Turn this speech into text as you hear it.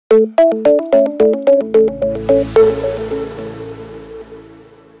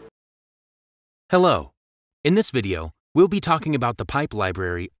Hello. In this video, we'll be talking about the pipe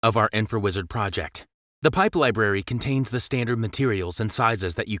library of our infraWizard project. The pipe library contains the standard materials and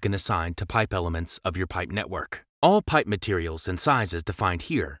sizes that you can assign to pipe elements of your pipe network. All pipe materials and sizes defined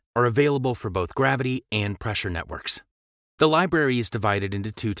here are available for both gravity and pressure networks. The library is divided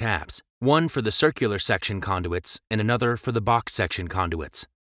into two tabs, one for the circular section conduits and another for the box section conduits.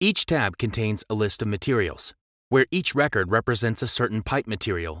 Each tab contains a list of materials, where each record represents a certain pipe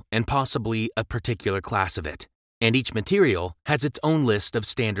material and possibly a particular class of it, and each material has its own list of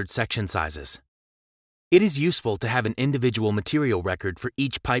standard section sizes. It is useful to have an individual material record for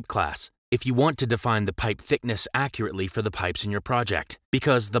each pipe class if you want to define the pipe thickness accurately for the pipes in your project,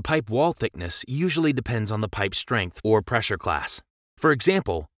 because the pipe wall thickness usually depends on the pipe strength or pressure class. For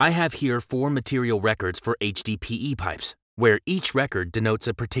example, I have here 4 material records for HDPE pipes, where each record denotes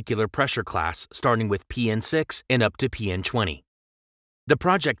a particular pressure class starting with PN6 and up to PN20. The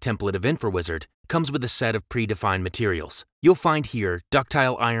project template of infraWizard comes with a set of predefined materials. You'll find here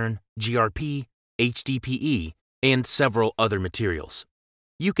ductile iron, GRP, HDPE, and several other materials.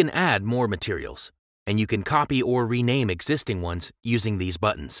 You can add more materials, and you can copy or rename existing ones using these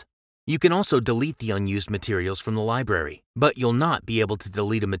buttons. You can also delete the unused materials from the library, but you'll not be able to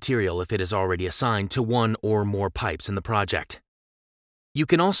delete a material if it is already assigned to one or more pipes in the project. You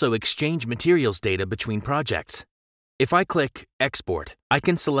can also exchange materials data between projects. If I click Export, I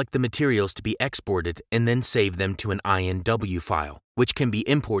can select the materials to be exported and then save them to an INW file, which can be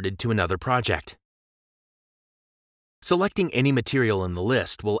imported to another project. Selecting any material in the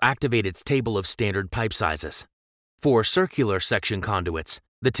list will activate its table of standard pipe sizes. For circular section conduits,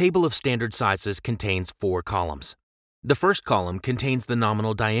 the table of standard sizes contains 4 columns. The first column contains the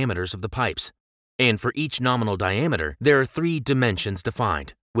nominal diameters of the pipes, and for each nominal diameter, there are 3 dimensions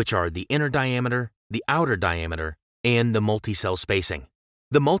defined, which are the inner diameter, the outer diameter, and the multi-cell spacing.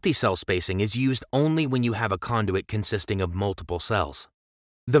 The multi-cell spacing is used only when you have a conduit consisting of multiple cells.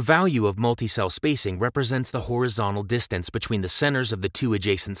 The value of multi-cell spacing represents the horizontal distance between the centers of the 2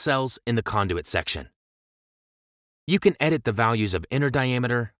 adjacent cells in the conduit section. You can edit the values of inner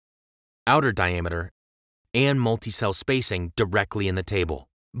diameter, outer diameter, and multi-cell spacing directly in the table.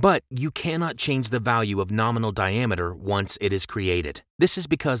 But you cannot change the value of nominal diameter once it is created. This is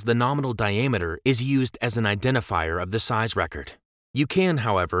because the nominal diameter is used as an identifier of the size record. You can,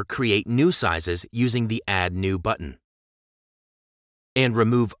 however, create new sizes using the Add New button, and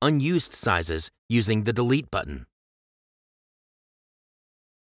remove unused sizes using the Delete button.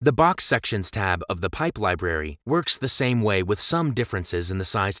 The Box Sections tab of the pipe library works the same way with some differences in the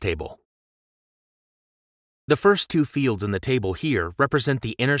size table. The first 2 fields in the table here represent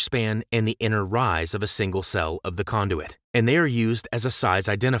the inner span and the inner rise of a single cell of the conduit, and they are used as a size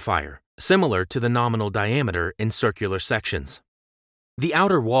identifier, similar to the nominal diameter in circular sections. The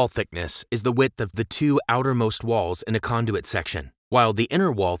outer wall thickness is the width of the 2 outermost walls in a conduit section, while the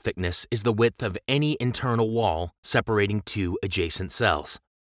inner wall thickness is the width of any internal wall separating 2 adjacent cells.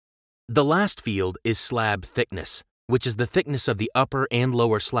 The last field is slab thickness, which is the thickness of the upper and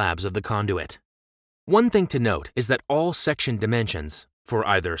lower slabs of the conduit. One thing to note is that all section dimensions, for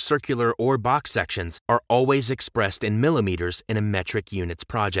either circular or box sections, are always expressed in millimeters in a metric units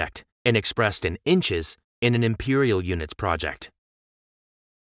project, and expressed in inches in an imperial units project.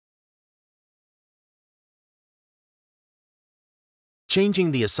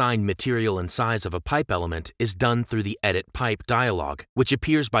 Changing the assigned material and size of a pipe element is done through the Edit Pipe dialog, which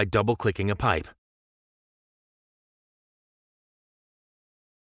appears by double-clicking a pipe.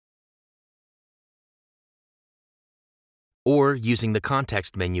 Or using the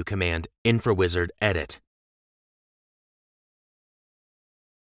context menu command infraWizard Edit.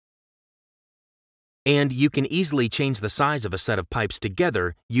 And you can easily change the size of a set of pipes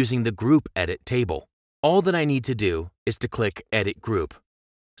together using the Group Edit table. All that I need to do is to click Edit Group,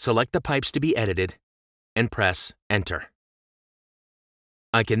 select the pipes to be edited, and press Enter.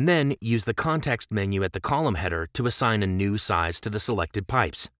 I can then use the context menu at the column header to assign a new size to the selected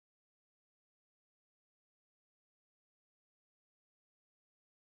pipes.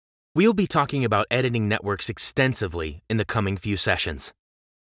 We'll be talking about editing networks extensively in the coming few sessions.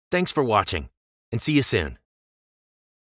 Thanks for watching, and see you soon.